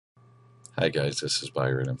Hi guys, this is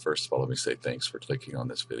Byron, and first of all let me say thanks for clicking on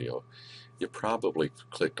this video. You probably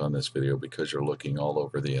clicked on this video because you're looking all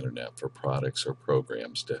over the internet for products or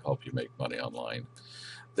programs to help you make money online.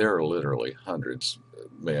 There are literally hundreds,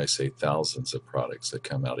 may I say thousands of products that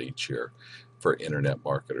come out each year for internet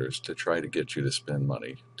marketers to try to get you to spend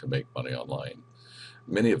money to make money online.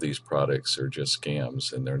 Many of these products are just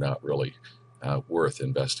scams and they're not really worth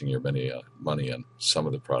investing your money in. Some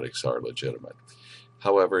of the products are legitimate.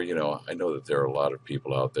 However, I know that there are a lot of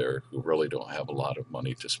people out there who really don't have a lot of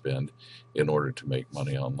money to spend in order to make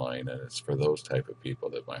money online, and it's for those type of people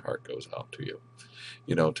that my heart goes out to you.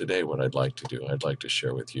 Today what I'd like to do, I'd like to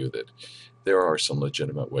share with you that there are some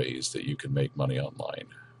legitimate ways that you can make money online,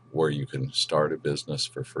 where you can start a business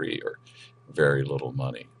for free or very little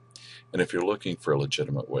money. And if you're looking for a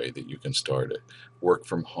legitimate way that you can start a work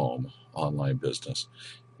from home online business,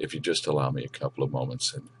 if you just allow me a couple of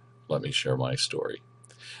moments and let me share my story.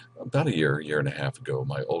 About a year and a half ago,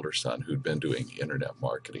 my older son, who'd been doing internet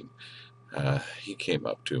marketing, he came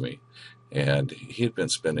up to me and he had been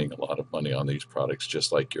spending a lot of money on these products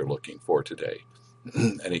just like you're looking for today.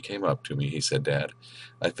 And he came up to me, he said, "Dad,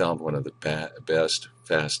 I found one of the best,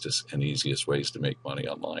 fastest, and easiest ways to make money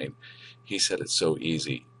online." He said, "It's so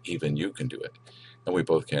easy, even you can do it." And we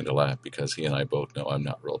both kind of laughed because he and I both know I'm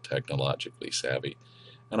not real technologically savvy.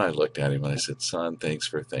 And I looked at him and I said, "Son, thanks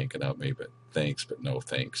for thinking of me, but thanks, but no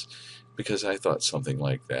thanks." Because I thought something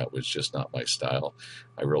like that was just not my style.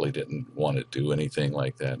 I really didn't want to do anything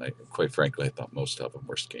like that. And quite frankly, I thought most of them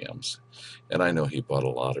were scams. And I know he bought a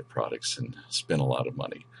lot of products and spent a lot of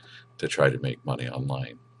money to try to make money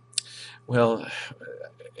online. Well,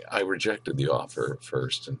 I rejected the offer at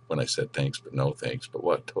first, and when I said thanks but no thanks, but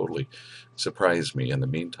what totally surprised me, in the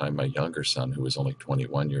meantime, my younger son, who was only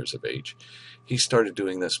 21 years of age, he started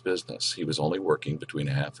doing this business. He was only working between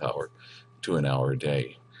a half hour to an hour a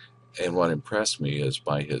day. And what impressed me is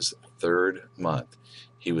by his third month,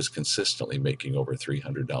 he was consistently making over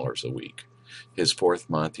 $300 a week. His fourth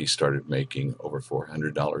month, he started making over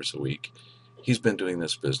 $400 a week. He's been doing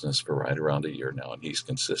this business for right around a year now, and he's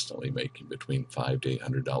consistently making between $500 to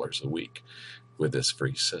 $800 a week with this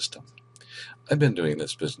free system. I've been doing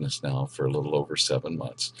this business now for a little over 7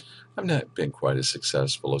 months. I've not been quite as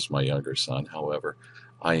successful as my younger son. However,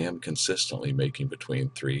 I am consistently making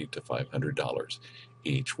between $300 to $500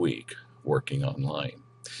 each week working online.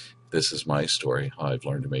 This is my story, how I've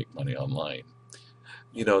learned to make money online.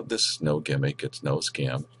 This is no gimmick, it's no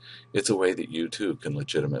scam. It's a way that you too can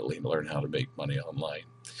legitimately learn how to make money online.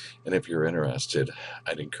 And if you're interested,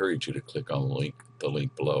 I'd encourage you to click on the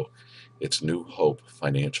link below. It's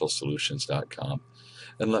newhopefinancialsolutions.com.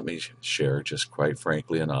 And let me share, just quite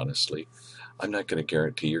frankly and honestly, I'm not going to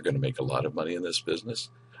guarantee you're going to make a lot of money in this business.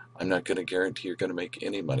 I'm not going to guarantee you're going to make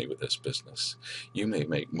any money with this business. You may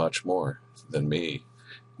make much more than me.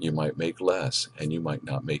 You might make less, and you might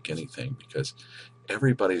not make anything, because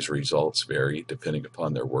everybody's results vary depending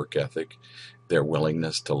upon their work ethic, their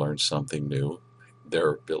willingness to learn something new, their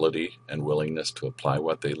ability and willingness to apply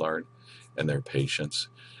what they learn, and their patience.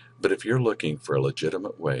 But if you're looking for a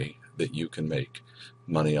legitimate way that you can make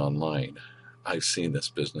money online, I've seen this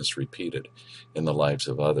business repeated in the lives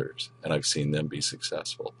of others, and I've seen them be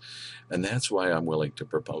successful. And that's why I'm willing to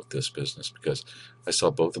promote this business, because I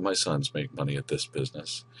saw both of my sons make money at this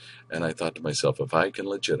business. And I thought to myself, if I can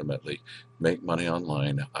legitimately make money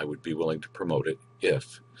online, I would be willing to promote it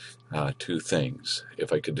if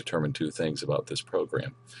if I could determine two things about this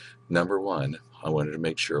program. Number one, I wanted to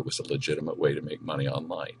make sure it was a legitimate way to make money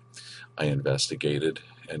online. I investigated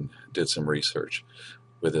and did some research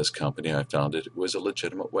with this company. I found it was a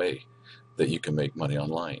legitimate way that you can make money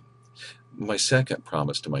online. My second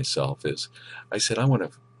promise to myself is, I said, I want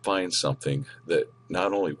to find something that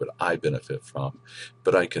not only would I benefit from,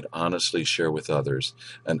 but I could honestly share with others,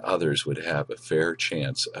 and others would have a fair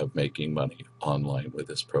chance of making money online with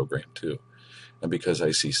this program too. And because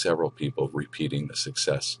I see several people repeating the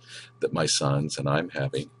success that my sons and I'm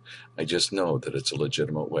having, I just know that it's a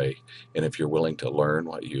legitimate way. And if you're willing to learn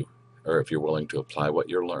if you're willing to apply what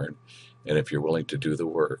you learn, and if you're willing to do the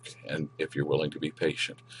work, and if you're willing to be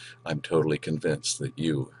patient, I'm totally convinced that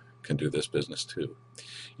you can do this business too.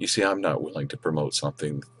 You see, I'm not willing to promote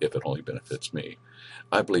something if it only benefits me.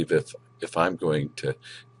 I believe if I'm going to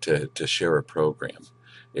share a program,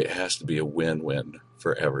 it has to be a win-win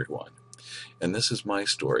for everyone. And this is my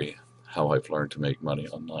story, how I've learned to make money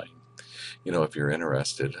online. If you're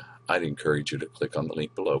interested, I'd encourage you to click on the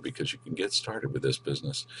link below, because you can get started with this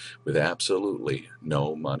business with absolutely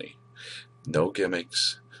no money. No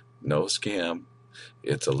gimmicks, no scam.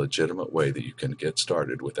 It's a legitimate way that you can get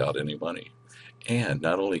started without any money. And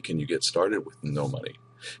not only can you get started with no money,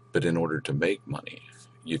 But in order to make money,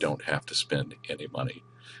 you don't have to spend any money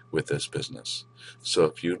with this business. So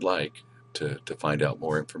if you'd like to find out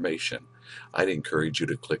more information, I'd encourage you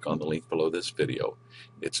to click on the link below this video.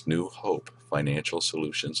 It's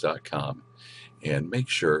newhopefinancialsolutions.com. And make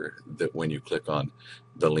sure that when you click on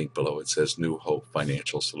the link below, it says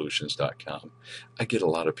newhopefinancialsolutions.com. I get a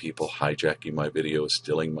lot of people hijacking my videos,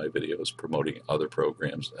 stealing my videos, promoting other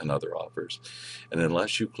programs and other offers. And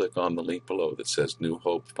unless you click on the link below that says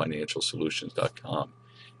newhopefinancialsolutions.com,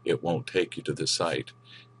 it won't take you to the site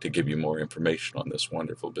to give you more information on this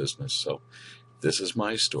wonderful business. So this is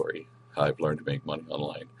my story, how I've learned to make money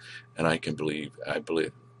online, and I believe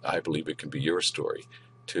it can be your story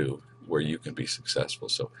too, where you can be successful.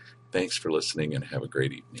 So thanks for listening and have a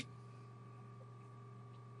great evening.